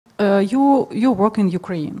you work in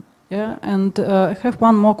Ukraine, yeah, and I have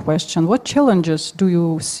one more question. What challenges do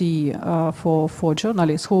you see for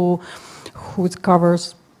journalists who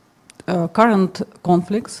covers current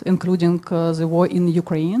conflicts, including the war in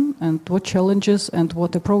Ukraine, and what challenges and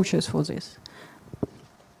what approaches for this?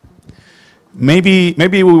 Maybe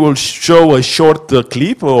we will show a short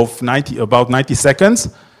clip of about 90 seconds.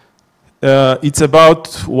 It's about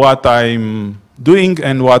what I'm doing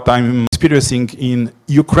and what I'm experiencing in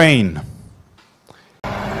Ukraine.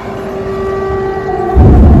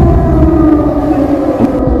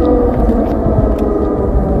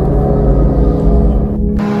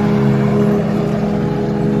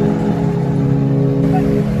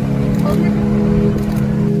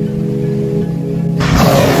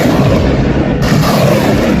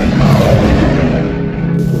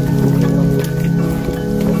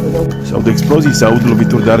 Se aud explozii, se aud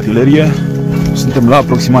lovituri de artilerie. Suntem la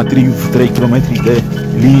aproximativ 3 km de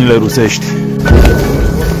liniile rusești.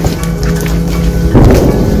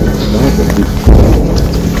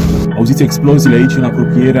 Auziți exploziile aici în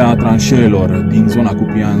apropierea tranșeelor din zona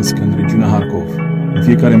Kupiansk, în regiunea Harkov. În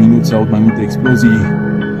fiecare minut se aud mai multe explozii.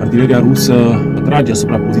 Artileria rusă atrage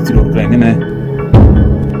asupra pozițiilor ucrainene.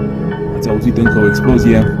 Ați auzit încă o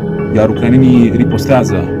explozie, iar ucrainenii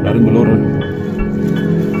ripostează la rândul lor.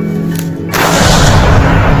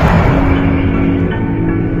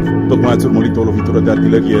 Tocmai ați urmărit o lovitură de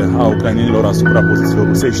artilerie a ucrainenilor asupra pozițiilor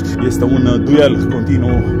rusești. Este un duel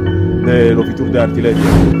continuu de lovituri de artilerie.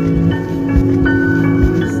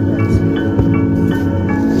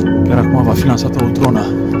 Chiar acum va fi lansată o dronă.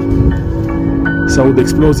 Se aud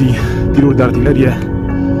explozii, tiruri de artilerie.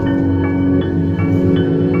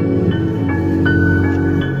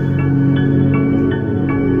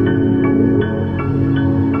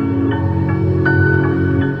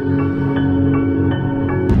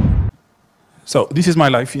 So this is my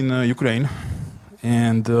life in Ukraine,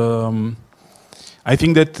 and I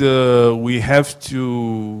think that we have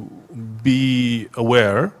to be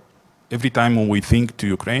aware every time when we think to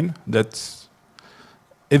Ukraine that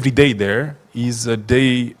every day there is a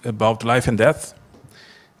day about life and death,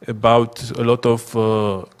 about a lot of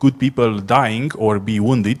good people dying or be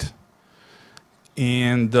wounded,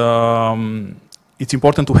 and it's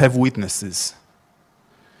important to have witnesses.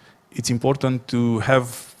 It's important to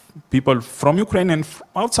have people from Ukraine and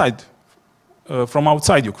from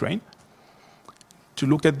outside Ukraine to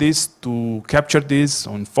look at this, to capture this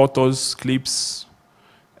on photos, clips,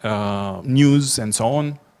 news and so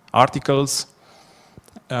on, articles,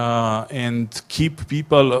 and keep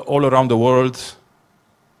people all around the world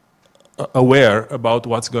aware about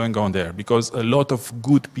what's going on there, because a lot of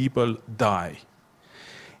good people die.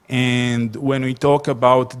 And when we talk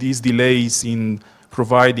about these delays in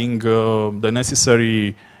providing the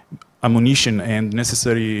necessary ammunition and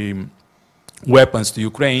necessary weapons to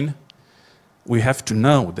Ukraine, we have to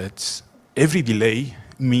know that every delay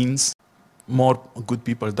means more good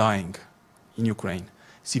people dying in Ukraine.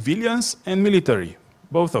 Civilians and military,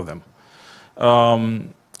 both of them.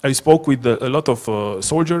 I spoke with a lot of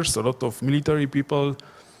soldiers, a lot of military people,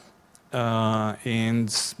 and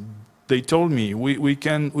they told me, we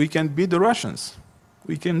can beat the Russians.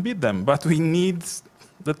 We can beat them, but we need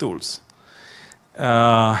the tools.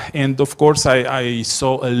 And of course, I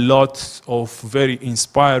saw a lot of very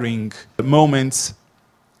inspiring moments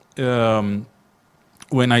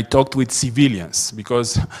when I talked with civilians,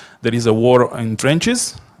 because there is a war in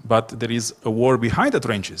trenches, but there is a war behind the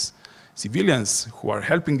trenches. Civilians who are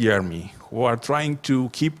helping the army, who are trying to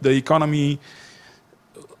keep the economy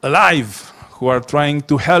alive, who are trying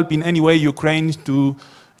to help in any way Ukraine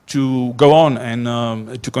to go on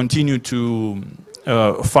and to continue to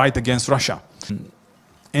fight against Russia.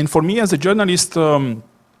 And for me as a journalist,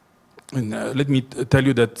 let me tell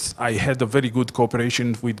you that I had a very good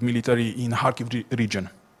cooperation with military in Kharkiv region.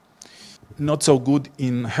 Not so good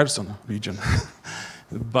in Kherson region.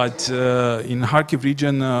 But in Kharkiv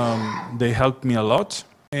region, they helped me a lot.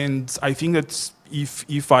 And I think that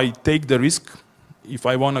if I take the risk, if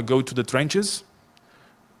I want to go to the trenches,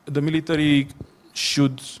 the military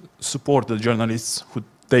should support the journalists who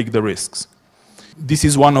take the risks. This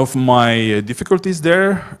is one of my difficulties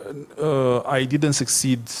there. I didn't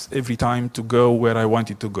succeed every time to go where I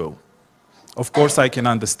wanted to go. Of course, I can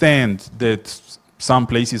understand that some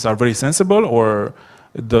places are very sensible or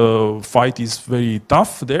the fight is very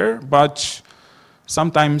tough there, but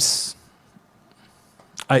sometimes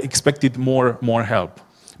I expected more help.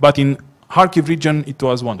 But in Kharkiv region, it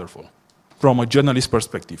was wonderful from a journalist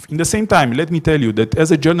perspective. In the same time, let me tell you that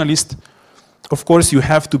as a journalist, of course, you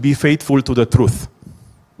have to be faithful to the truth.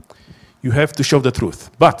 You have to show the truth.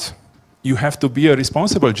 But you have to be a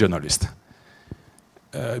responsible journalist.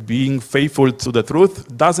 Being faithful to the truth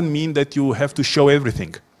doesn't mean that you have to show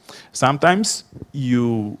everything. Sometimes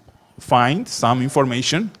you find some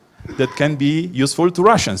information that can be useful to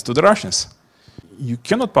the Russians. You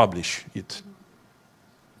cannot publish it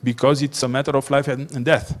because it's a matter of life and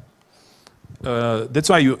death. That's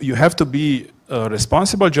why you have to be a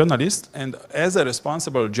responsible journalist, and as a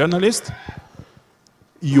responsible journalist,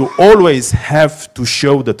 you always have to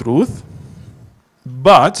show the truth,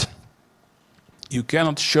 but you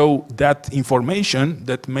cannot show that information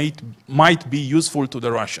that might be useful to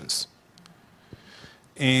the Russians.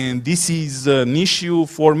 And this is an issue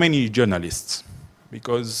for many journalists,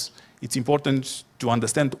 because it's important to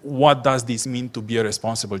understand what does this mean to be a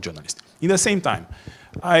responsible journalist. In the same time,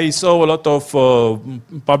 I saw a lot of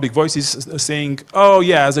public voices saying, oh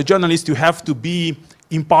yeah, as a journalist you have to be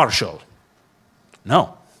impartial.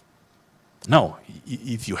 No. No.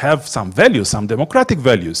 If you have some values, some democratic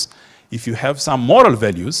values, if you have some moral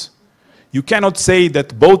values, you cannot say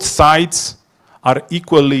that both sides are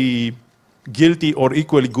equally guilty or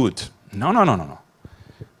equally good. No, no, no, no, no.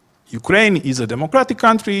 Ukraine is a democratic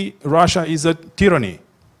country, Russia is a tyranny.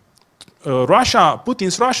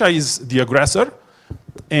 Putin's Russia is the aggressor,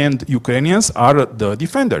 and Ukrainians are the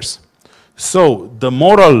defenders. So the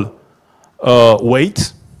moral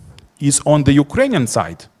weight is on the Ukrainian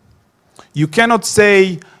side. You cannot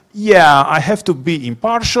say, yeah, I have to be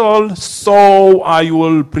impartial, so I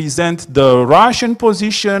will present the Russian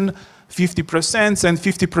position 50% and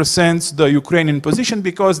 50% the Ukrainian position,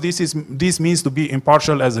 because this means to be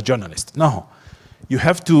impartial as a journalist. No. You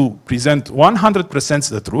have to present 100%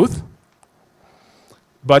 the truth,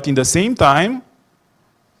 but in the same time,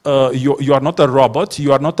 you are not a robot,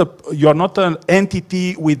 you are not an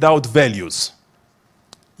entity without values.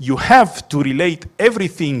 You have to relate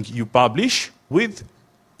everything you publish with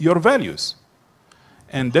your values.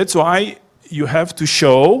 And that's why you have to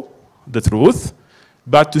show the truth,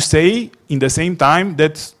 but to say in the same time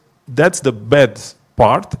that that's the bad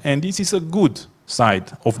part and this is a good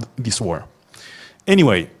side of this war.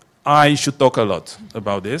 Anyway, I should talk a lot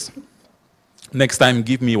about this. Next time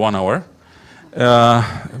give me 1 hour,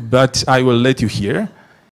 but I will let you hear.